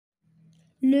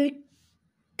Le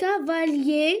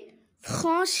cavalier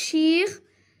franchir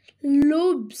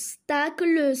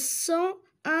l'obstacle sans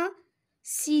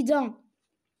incident.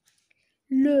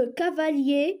 Le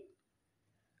cavalier,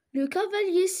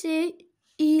 c'est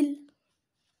il.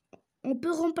 On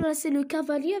peut remplacer le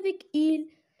cavalier avec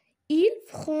il. Il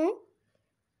franchit.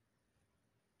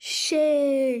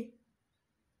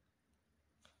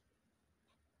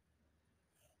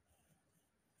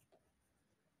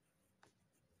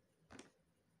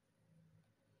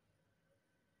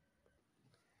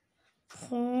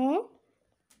 Franchi.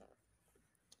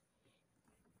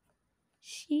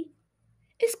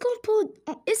 Est-ce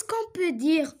qu'on peut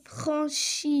dire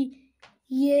franchir?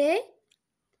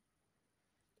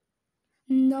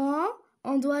 Non,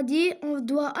 on doit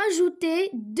ajouter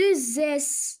 2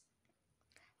 S.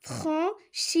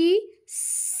 Franchi,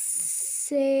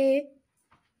 c'est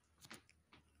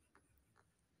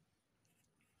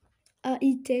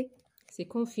A-I-T. C'est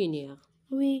confinir.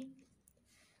 Oui.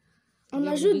 On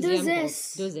ajoute 2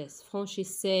 S. 2 S.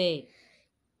 Franchissez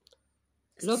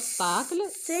l'obstacle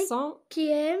sans...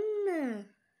 5e.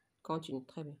 Continue,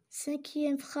 très bien.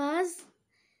 5e phrase.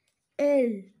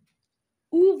 Elle.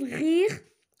 Ouvrir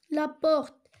la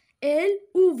porte. Elle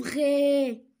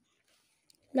ouvrait.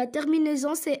 La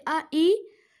terminaison, c'est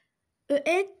A-I-E-N-T.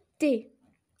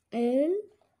 Elle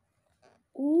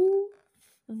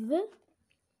ouvrait.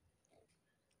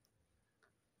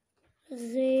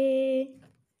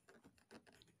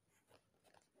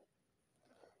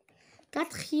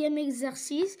 4e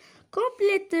exercice.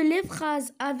 Complète les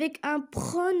phrases avec un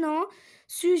pronom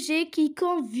sujet qui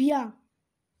convient.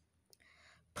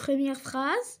 Première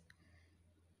phrase.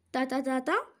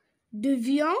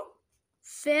 Devions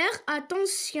faire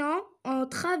attention en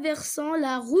traversant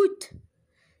la route.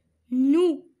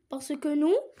 Nous. Parce que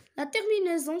nous, la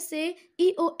terminaison c'est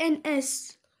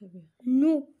I-O-N-S. Très bien.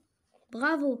 Nous.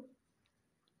 Bravo.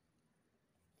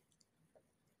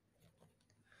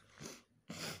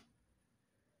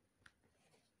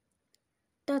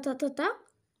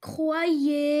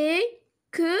 Croyez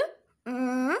que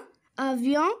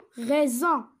avions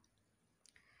raison.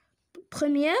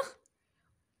 Première,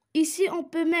 ici on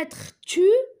peut mettre tu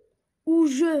ou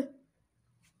je.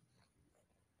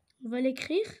 On va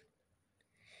l'écrire.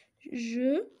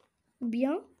 Je,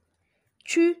 bien,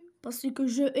 tu. Parce que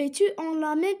je et tu ont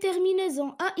la même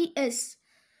terminaison, A-I-S.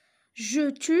 Je,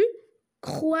 tu,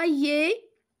 croyez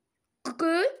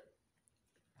que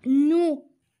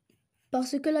nous.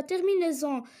 Parce que la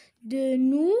terminaison de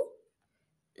nous,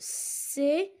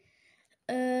 c'est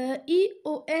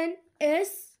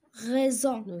I-O-N-S,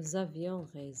 raison. Nous avions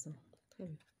raison. Très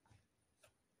bien.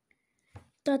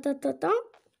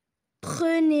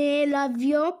 Prenez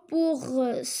l'avion pour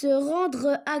se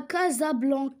rendre à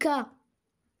Casablanca.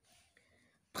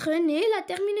 Prenez la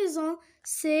terminaison,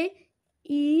 c'est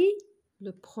I.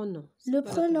 Le pronom. Le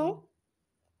pronom,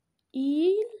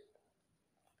 il,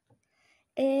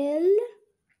 elle,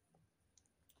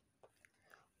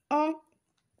 en.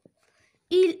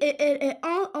 Il et elle et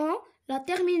en, la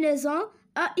terminaison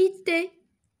A-I-T.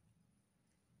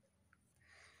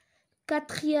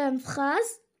 4e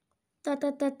phrase.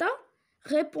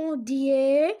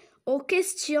 Répondiez aux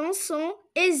questions sans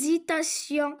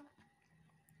hésitation.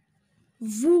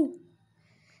 Vous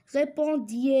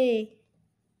répondiez.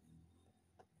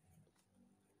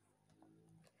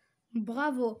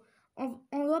 Bravo. On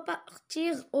va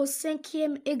partir au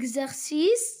 5e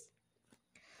exercice.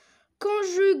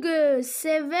 Conjugue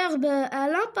ces verbes à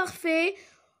l'imparfait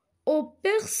aux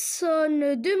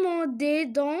personnes demandées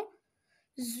dans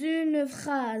une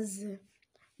phrase.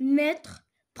 Mettre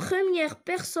première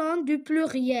personne du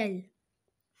pluriel.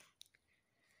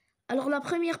 Alors la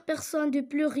première personne du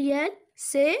pluriel,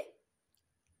 c'est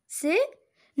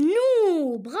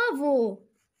nous. Bravo.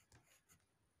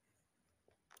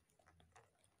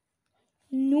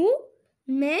 Nous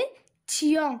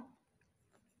mettions.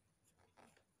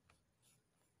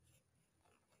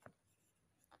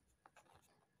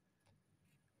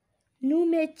 Nous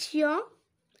mettions.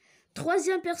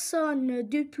 3e personne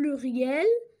du pluriel.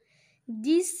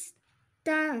 Distinguer.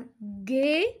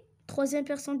 3e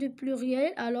personne du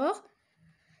pluriel. Alors,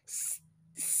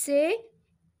 c'est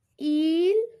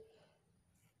il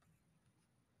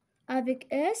avec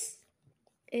S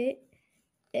et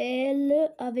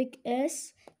elle avec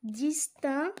S.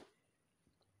 Distinguer.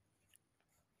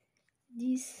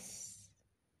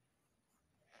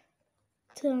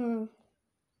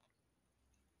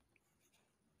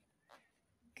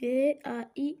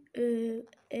 A-I-E-N.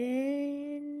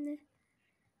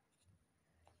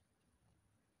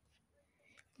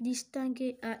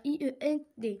 Distinguer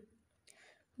A-I-E-N-D.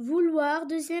 Vouloir,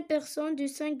 deuxième personne du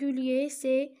singulier,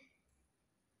 c'est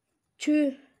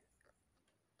tu.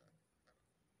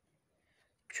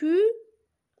 Tu,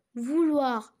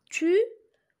 vouloir. Tu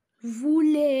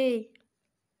voulais.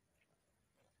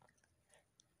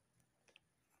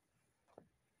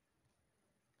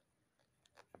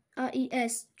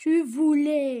 AIS. Tu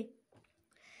voulais.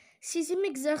 Sixième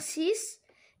exercice.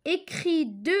 Écris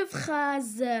 2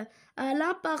 phrases à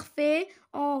l'imparfait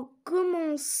en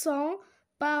commençant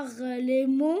par les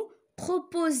mots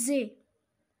proposés.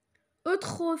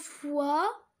 Autrefois,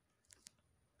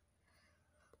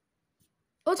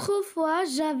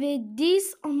 j'avais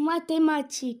 10 en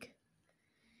mathématiques.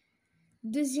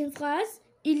 Deuxième phrase.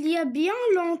 Il y a bien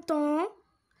longtemps,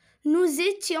 nous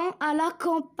étions à la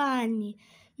campagne.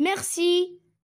 Merci.